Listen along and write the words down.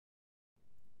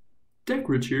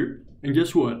TechRich here, and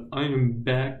guess what? I am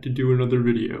back to do another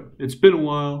video. It's been a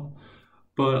while,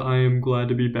 but I am glad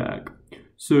to be back.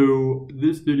 So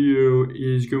this video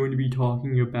is going to be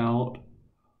talking about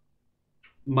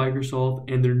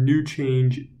Microsoft and their new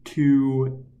change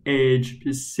to Edge,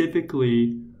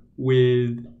 specifically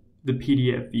with the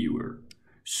PDF viewer.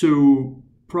 So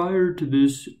prior to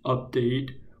this update,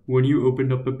 when you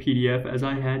opened up a PDF as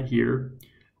I had here,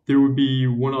 there would be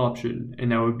one option,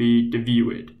 and that would be to view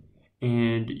it.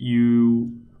 And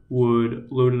you would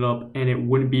load it up, and it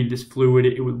wouldn't be this fluid.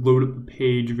 It would load up the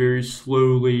page very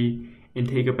slowly and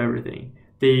take up everything.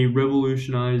 They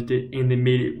revolutionized it, and they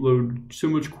made it load so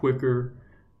much quicker,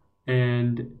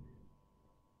 and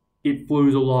it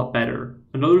flows a lot better.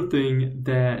 Another thing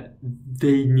that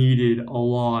they needed a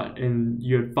lot, and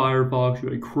you had Firefox, you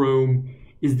had Chrome,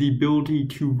 is the ability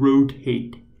to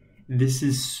rotate. This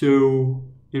is so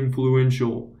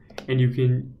influential, and you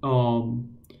can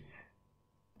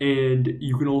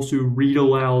also read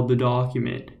aloud the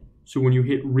document. So when you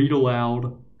hit read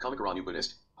aloud, Kamikawa New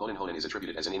Buddhist, Honen Honen is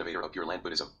attributed as an innovator of Pure Land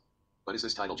Buddhism. But is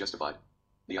this title justified?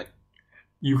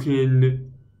 You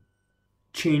can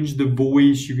change the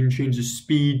voice, you can change the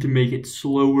speed to make it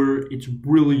slower. It's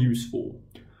really useful.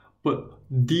 But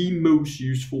the most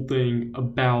useful thing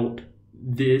about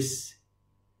this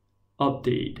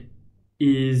update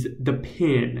is the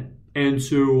pen. And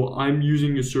so I'm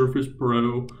using a Surface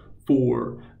Pro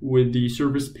 4 with the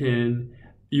Surface Pen.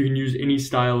 You can use any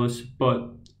stylus, but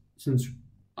since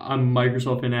I'm a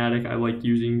Microsoft fanatic, I like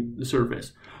using the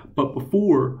Surface. But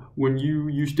before, when you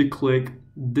used to click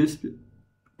this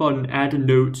button, add to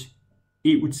notes,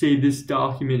 it would say this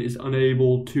document is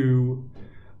unable to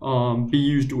be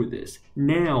used with this.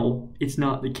 Now, it's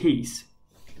not the case.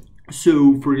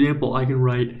 So, for example, I can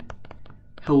write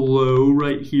hello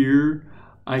right here.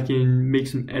 I can make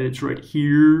some edits right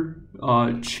here.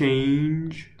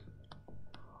 Change.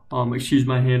 Excuse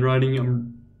my handwriting.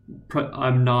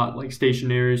 I'm not like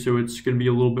stationary, so it's gonna be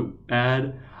a little bit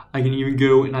bad. I can even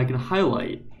go and I can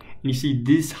highlight. And you see,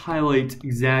 this highlights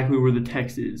exactly where the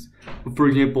text is. But for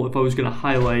example, if I was gonna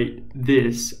highlight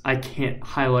this, I can't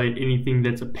highlight anything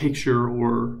that's a picture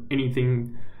or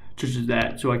anything such as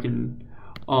that. So I can,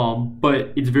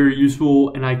 but it's very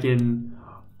useful, and I can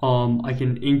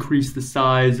increase the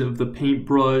size of the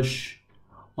paintbrush,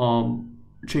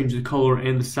 change the color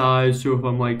and the size. So if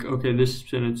I'm like, okay, this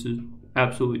sentence is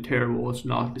absolutely terrible, let's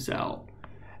knock this out.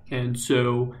 And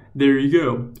so there you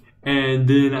go. And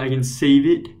then I can save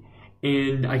it,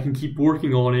 and I can keep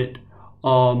working on it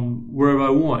wherever I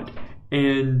want.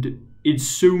 And it's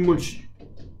so much,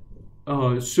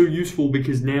 so useful,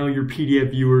 because now your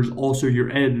PDF viewer is also your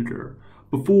editor.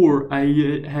 Before,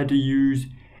 I had to use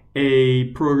a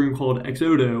program called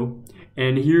Xodo,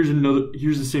 and here's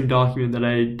the same document that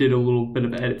I did a little bit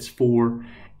of edits for.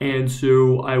 And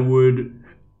so I would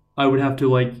have to,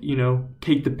 like, you know,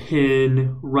 take the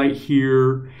pen right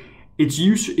here.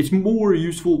 It's more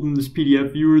useful than this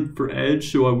PDF viewer for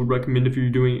Edge, so I would recommend if you're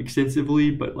doing it extensively.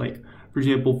 But like, for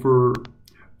example, for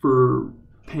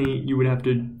Paint, you would have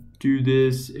to do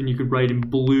this, and you could write in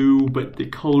blue, but the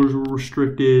colors were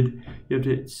restricted. You have to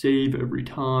hit save every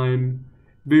time.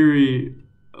 Very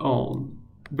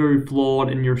flawed,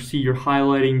 and your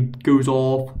highlighting goes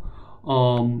off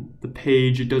the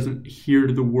page. It doesn't adhere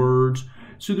to the words.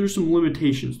 So there's some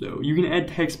limitations though. You can add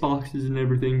text boxes and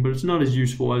everything, but it's not as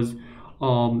useful as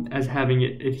having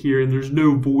it adhere. And there's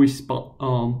no voice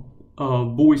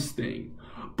thing.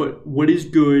 But what is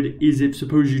good is, if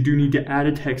suppose you do need to add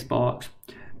a text box,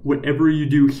 whatever you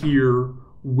do here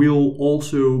will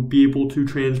also be able to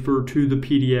transfer to the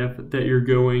PDF that you're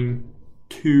going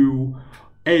to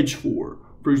Edge for.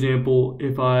 For example,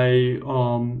 if I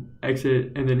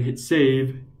exit and then hit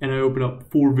save, and I open up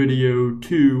for video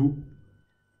 2,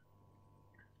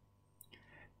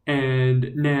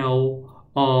 and now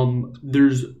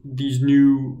there's these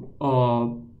new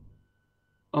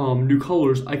new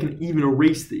colors, I can even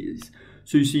erase these.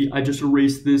 So you see, I just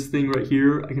erased this thing right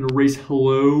here. I can erase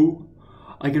hello.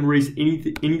 I can erase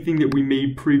anything that we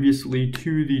made previously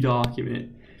to the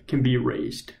document can be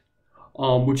erased,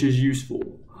 which is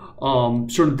useful.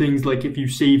 Certain things, like if you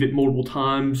save it multiple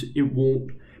times, it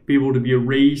won't be able to be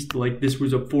erased. Like, this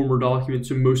was a former document,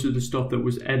 so most of the stuff that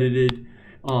was edited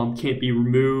can't be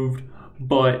removed,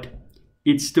 but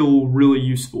it's still really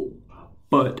useful.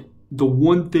 But the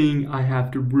one thing I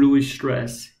have to really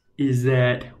stress is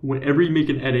that whenever you make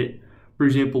an edit, for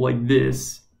example like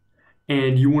this,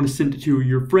 and you want to send it to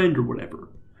your friend or whatever,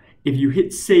 if you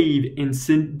hit save and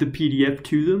send the PDF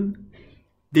to them,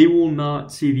 they will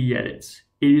not see the edits.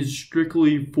 It is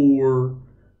strictly for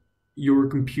your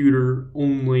computer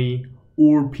only,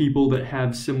 or people that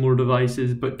have similar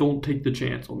devices, but don't take the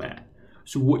chance on that.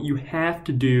 So what you have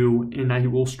to do, and I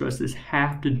will stress this,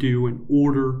 have to do in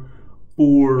order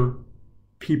for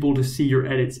people to see your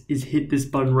edits is hit this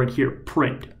button right here,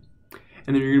 print.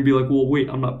 And then you're going to be like, well, wait,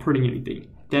 I'm not printing anything.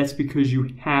 That's because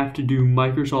you have to do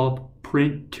Microsoft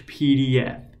Print to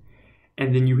PDF.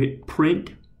 And then you hit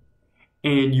print,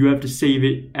 and you have to save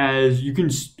it as, you can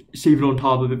save it on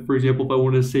top of it. For example, if I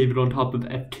want to save it on top of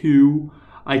F2,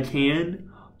 I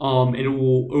can, and it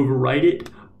will overwrite it,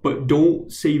 but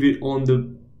don't save it on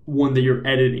the one that you're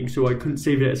editing. So I couldn't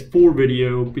save it as for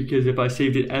video, because if I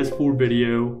saved it as for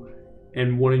video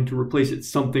and wanting to replace it,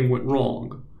 something went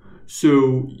wrong.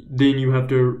 So then you have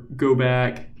to go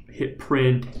back, hit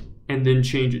print, and then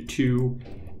change it to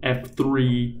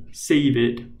F3, save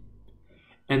it.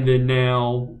 And then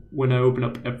now, when I open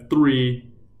up F3,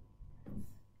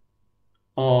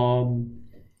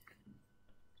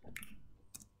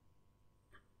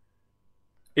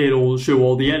 it'll show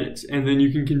all the edits. And then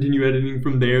you can continue editing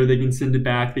from there. They can send it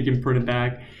back, they can print it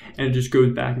back, and it just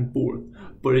goes back and forth.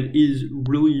 But it is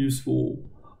really useful.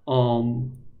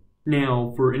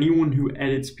 Now, for anyone who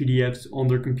edits PDFs on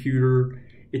their computer,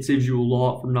 it saves you a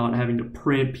lot from not having to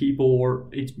print people, or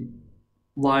it's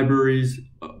libraries.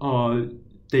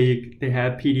 They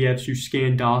have PDFs. You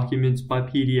scan documents by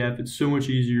PDF. It's so much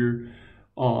easier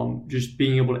just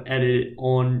being able to edit it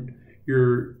on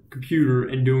your computer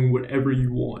and doing whatever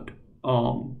you want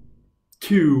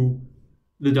to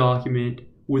the document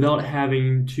without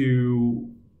having to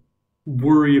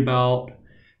worry about,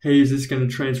 hey, is this going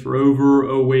to transfer over?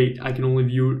 Oh, wait, I can only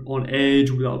view it on Edge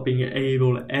without being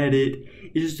able to edit.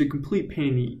 It's just a complete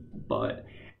pain in the butt.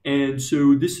 And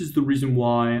so this is the reason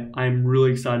why I'm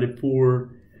really excited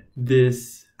for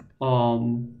this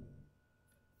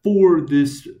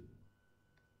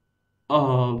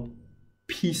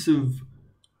piece of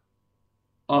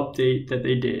update that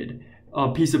they did,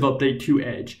 piece of update to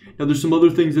Edge. Now there's some other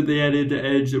things that they added to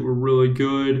Edge that were really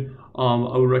good.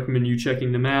 I would recommend you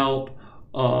checking them out.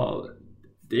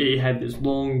 They had this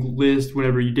long list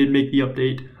whenever you did make the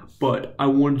update, but I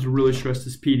wanted to really stress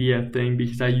this PDF thing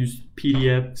because I use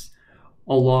PDFs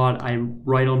a lot. I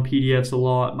write on PDFs a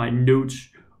lot. My notes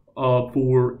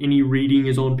for any reading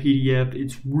is on PDF.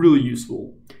 It's really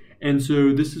useful. And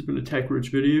so this has been a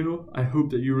tech-rich video. I hope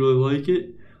that you really like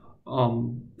it.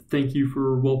 Thank you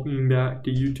for welcoming back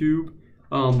to YouTube.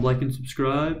 Like and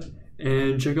subscribe,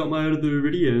 and check out my other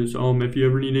videos. If you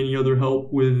ever need any other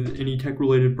help with any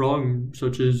tech-related problem,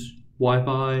 such as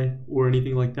Wi-Fi or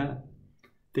anything like that.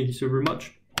 Thank you so very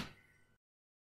much.